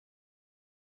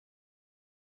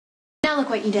Now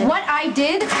look what you did. What I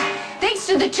did? Thanks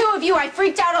to the two of you, I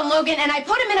freaked out on Logan and I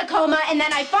put him in a coma, and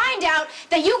then I find out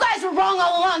that you guys were wrong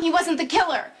all along. He wasn't the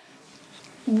killer.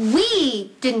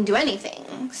 We didn't do anything.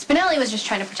 Spinelli was just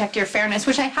trying to protect your fairness,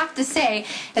 which I have to say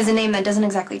is a name that doesn't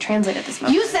exactly translate at this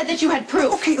moment. You said that you had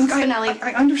proof. Okay, look, Spinelli.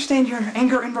 I understand your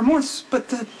anger and remorse, but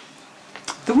the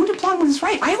wounded blonde was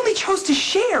right. I only chose to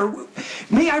share.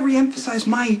 May I reemphasize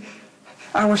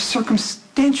our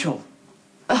circumstantial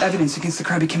evidence against the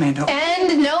Krabby Commando.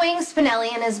 And knowing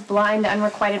Spinelli and his blind,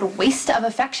 unrequited waste of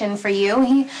affection for you,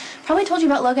 he probably told you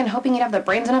about Logan hoping you'd have the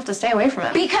brains enough to stay away from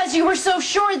him. Because you were so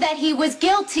sure that he was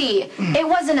guilty. It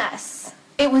wasn't us.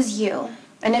 It was you.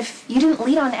 And if you didn't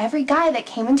lead on every guy that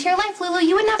came into your life, Lulu,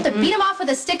 you wouldn't have to beat him off with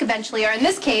a stick eventually, or in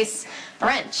this case, a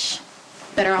wrench.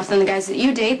 Better off than the guys that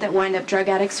you date that wind up drug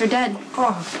addicts or dead.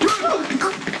 Oh.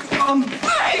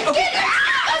 Get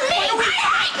out of me!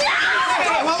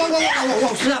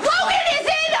 Logan is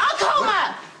in a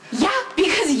coma! Yeah,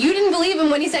 because you didn't believe him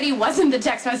when he said he wasn't the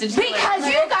text message killer. Because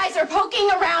you guys are poking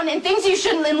around in things you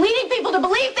shouldn't and leading people to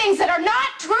believe things that are not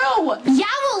true! Yeah,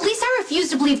 well, at least I refuse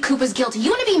to believe Coop was guilty. You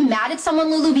want to be mad at someone,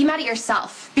 Lulu? Be mad at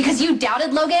yourself. Because you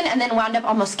doubted Logan and then wound up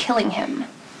almost killing him.